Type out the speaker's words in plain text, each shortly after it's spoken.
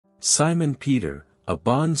Simon Peter, a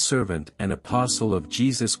bond-servant and apostle of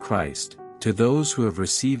Jesus Christ, to those who have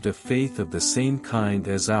received a faith of the same kind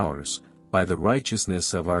as ours, by the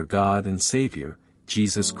righteousness of our God and Savior,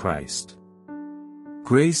 Jesus Christ.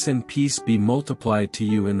 Grace and peace be multiplied to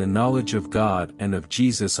you in the knowledge of God and of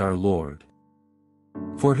Jesus our Lord.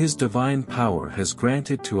 For his divine power has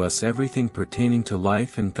granted to us everything pertaining to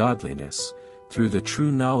life and godliness, through the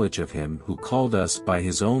true knowledge of him who called us by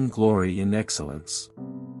his own glory and excellence.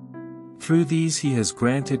 Through these he has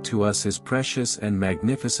granted to us his precious and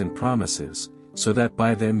magnificent promises, so that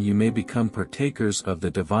by them you may become partakers of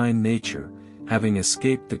the divine nature, having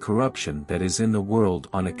escaped the corruption that is in the world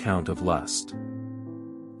on account of lust.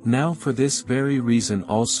 Now for this very reason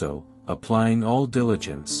also, applying all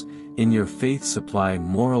diligence, in your faith supply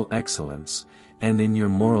moral excellence, and in your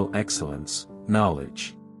moral excellence,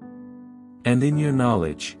 knowledge. And in your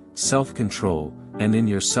knowledge, self-control, and in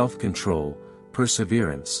your self-control,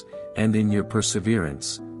 perseverance, and in your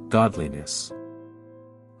perseverance, godliness.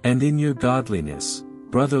 And in your godliness,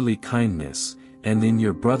 brotherly kindness, and in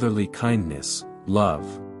your brotherly kindness, love.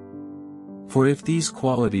 For if these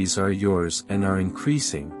qualities are yours and are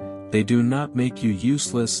increasing, they do not make you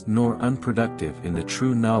useless nor unproductive in the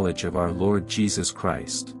true knowledge of our Lord Jesus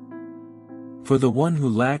Christ. For the one who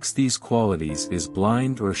lacks these qualities is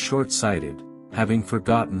blind or short-sighted, having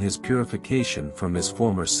forgotten his purification from his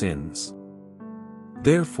former sins.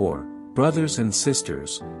 Therefore, brothers and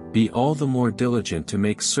sisters, be all the more diligent to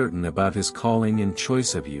make certain about his calling and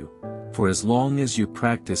choice of you, for as long as you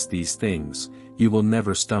practice these things, you will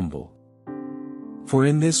never stumble. For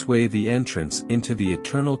in this way the entrance into the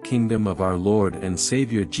eternal kingdom of our Lord and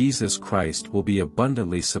Savior Jesus Christ will be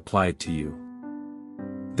abundantly supplied to you.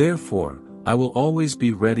 Therefore, I will always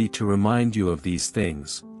be ready to remind you of these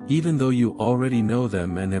things, even though you already know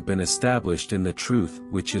them and have been established in the truth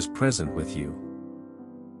which is present with you.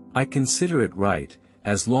 I consider it right,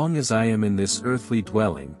 as long as I am in this earthly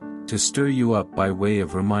dwelling, to stir you up by way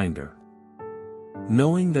of reminder.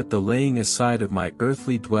 Knowing that the laying aside of my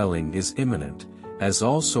earthly dwelling is imminent, as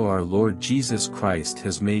also our Lord Jesus Christ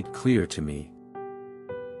has made clear to me.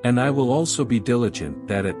 And I will also be diligent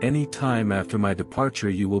that at any time after my departure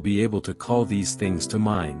you will be able to call these things to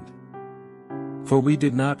mind. For we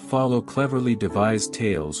did not follow cleverly devised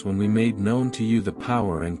tales when we made known to you the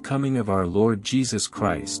power and coming of our Lord Jesus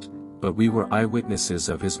Christ, but we were eyewitnesses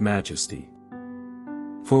of his majesty.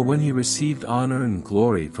 For when he received honor and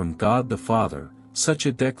glory from God the Father, such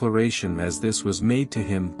a declaration as this was made to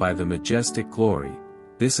him by the majestic glory,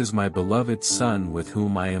 "This is my beloved Son with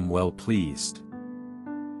whom I am well pleased."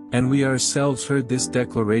 And we ourselves heard this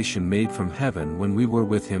declaration made from heaven when we were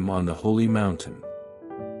with him on the holy mountain.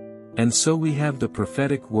 And so we have the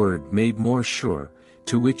prophetic word made more sure,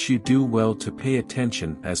 to which you do well to pay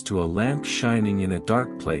attention as to a lamp shining in a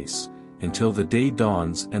dark place, until the day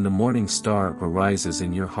dawns and the morning star arises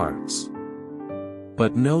in your hearts.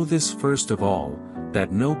 But know this first of all,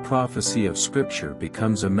 that no prophecy of Scripture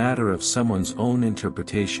becomes a matter of someone's own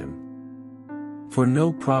interpretation. For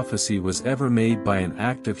no prophecy was ever made by an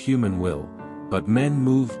act of human will, but men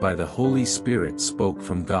moved by the Holy Spirit spoke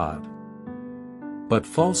from God. But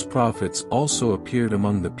false prophets also appeared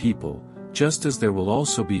among the people, just as there will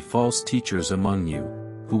also be false teachers among you,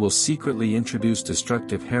 who will secretly introduce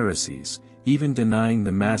destructive heresies, even denying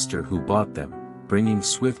the Master who bought them, bringing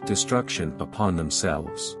swift destruction upon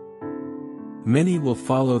themselves. Many will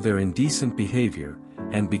follow their indecent behavior,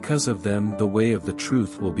 and because of them the way of the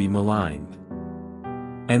truth will be maligned.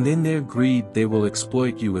 And in their greed they will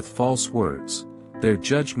exploit you with false words. Their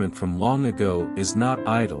judgment from long ago is not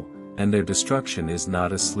idle, and their destruction is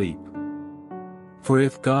not asleep. For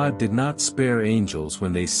if God did not spare angels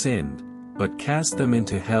when they sinned, but cast them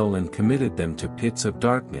into hell and committed them to pits of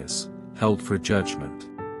darkness, held for judgment,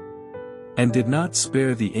 and did not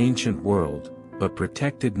spare the ancient world, but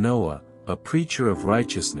protected Noah, a preacher of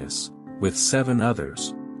righteousness, with 7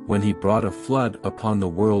 others, when he brought a flood upon the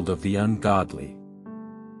world of the ungodly.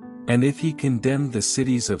 And if he condemned the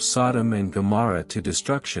cities of Sodom and Gomorrah to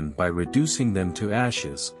destruction by reducing them to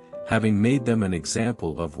ashes, having made them an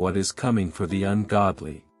example of what is coming for the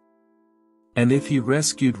ungodly. And if he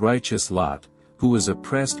rescued righteous Lot, who was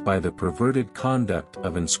oppressed by the perverted conduct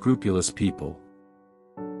of unscrupulous people.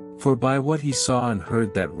 For by what he saw and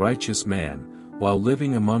heard that righteous man, while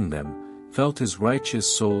living among them, felt his righteous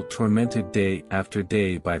soul tormented day after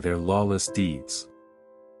day by their lawless deeds.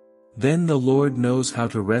 Then the Lord knows how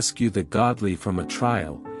to rescue the godly from a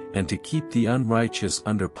trial, and to keep the unrighteous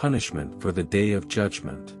under punishment for the day of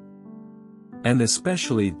judgment. And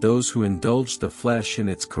especially those who indulge the flesh in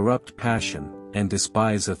its corrupt passion, and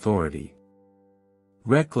despise authority.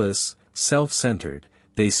 Reckless, self-centered,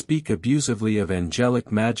 they speak abusively of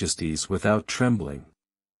angelic majesties without trembling.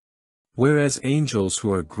 Whereas angels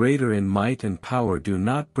who are greater in might and power do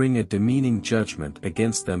not bring a demeaning judgment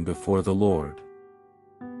against them before the Lord.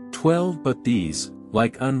 12 But these,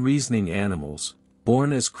 like unreasoning animals,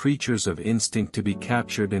 born as creatures of instinct to be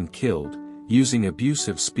captured and killed, using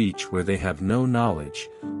abusive speech where they have no knowledge,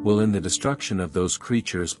 will in the destruction of those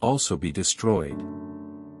creatures also be destroyed.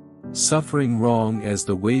 Suffering wrong as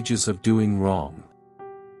the wages of doing wrong.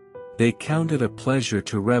 They count it a pleasure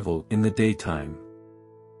to revel in the daytime.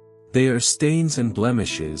 They are stains and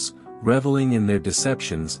blemishes, reveling in their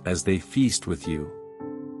deceptions as they feast with you.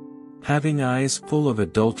 Having eyes full of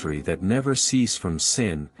adultery that never cease from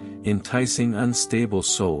sin, enticing unstable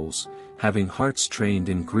souls, having hearts trained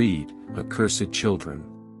in greed, accursed children.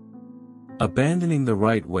 Abandoning the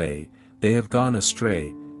right way, they have gone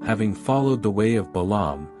astray, having followed the way of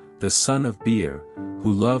Balaam, the son of Beor,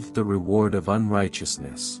 who loved the reward of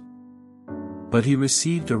unrighteousness. But he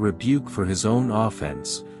received a rebuke for his own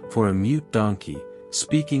offense, for a mute donkey,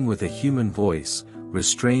 speaking with a human voice,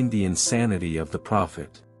 restrained the insanity of the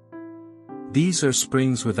prophet. These are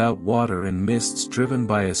springs without water and mists driven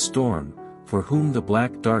by a storm, for whom the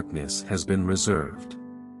black darkness has been reserved.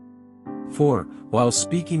 For, while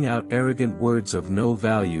speaking out arrogant words of no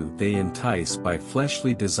value, they entice by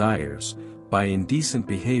fleshly desires, by indecent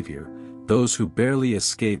behavior, those who barely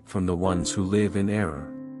escape from the ones who live in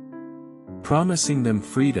error. Promising them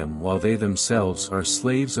freedom while they themselves are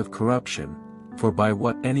slaves of corruption, for by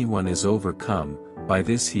what anyone is overcome, by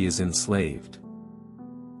this he is enslaved.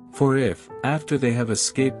 For if, after they have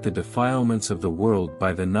escaped the defilements of the world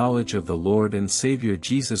by the knowledge of the Lord and Savior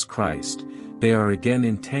Jesus Christ, they are again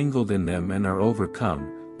entangled in them and are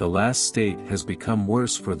overcome, the last state has become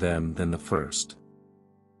worse for them than the first.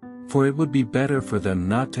 For it would be better for them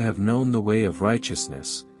not to have known the way of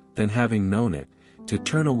righteousness, than having known it, to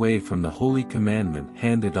turn away from the holy commandment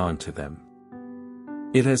handed on to them.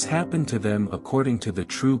 It has happened to them according to the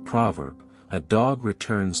true proverb, a dog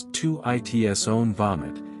returns to its own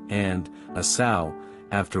vomit, and, a sow,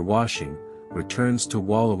 after washing, returns to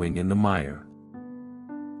wallowing in the mire.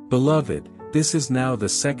 Beloved, this is now the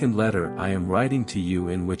second letter I am writing to you,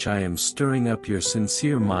 in which I am stirring up your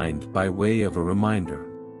sincere mind by way of a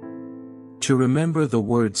reminder. To remember the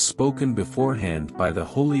words spoken beforehand by the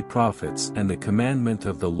holy prophets and the commandment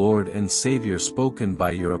of the Lord and Savior spoken by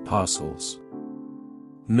your apostles.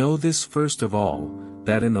 Know this first of all,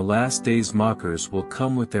 that in the last days mockers will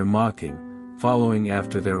come with their mocking, following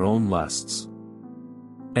after their own lusts.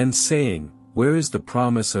 And saying, Where is the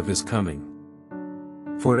promise of his coming?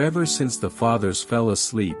 For ever since the fathers fell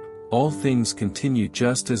asleep, all things continue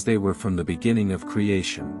just as they were from the beginning of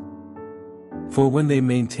creation. For when they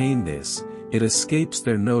maintain this, it escapes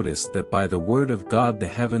their notice that by the word of God the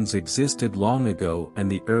heavens existed long ago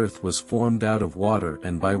and the earth was formed out of water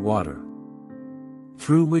and by water,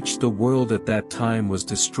 through which the world at that time was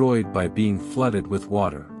destroyed by being flooded with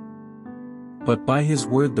water. But by his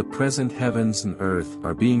word the present heavens and earth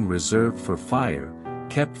are being reserved for fire,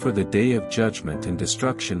 kept for the day of judgment and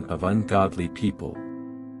destruction of ungodly people.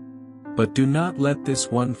 But do not let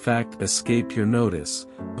this one fact escape your notice,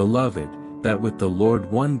 beloved, that with the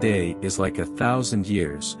Lord 1 day is like 1,000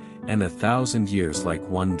 years, and 1,000 years like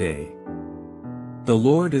 1 day. The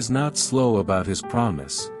Lord is not slow about his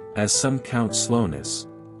promise, as some count slowness,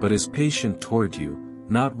 but is patient toward you,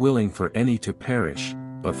 not willing for any to perish,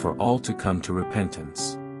 but for all to come to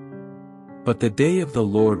repentance. But the day of the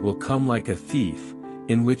Lord will come like a thief,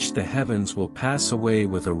 in which the heavens will pass away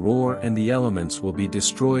with a roar and the elements will be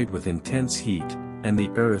destroyed with intense heat, and the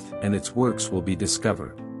earth and its works will be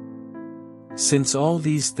discovered. Since all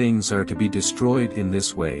these things are to be destroyed in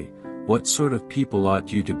this way, what sort of people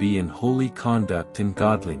ought you to be in holy conduct and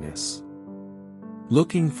godliness?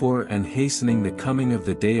 Looking for and hastening the coming of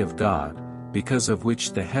the day of God, because of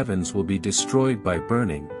which the heavens will be destroyed by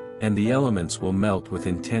burning, and the elements will melt with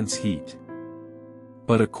intense heat.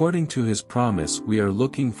 But according to his promise we are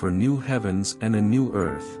looking for new heavens and a new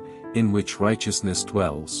earth, in which righteousness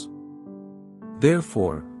dwells.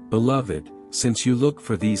 Therefore, beloved, since you look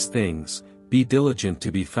for these things, be diligent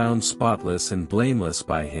to be found spotless and blameless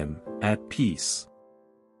by him, at peace.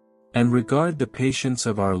 And regard the patience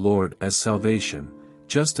of our Lord as salvation,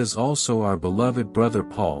 just as also our beloved brother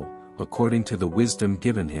Paul, according to the wisdom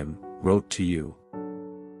given him, wrote to you.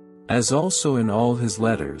 As also in all his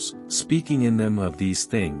letters, speaking in them of these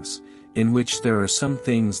things, in which there are some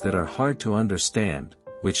things that are hard to understand,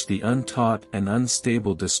 which the untaught and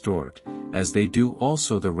unstable distort, as they do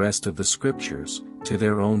also the rest of the Scriptures, to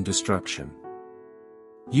their own destruction.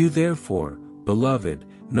 You therefore, beloved,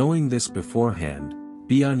 knowing this beforehand,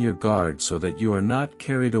 be on your guard so that you are not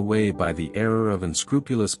carried away by the error of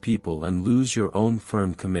unscrupulous people and lose your own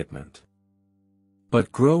firm commitment.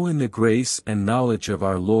 But grow in the grace and knowledge of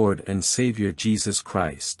our Lord and Savior Jesus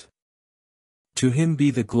Christ. To him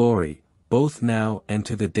be the glory, both now and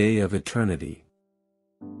to the day of eternity.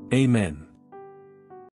 Amen.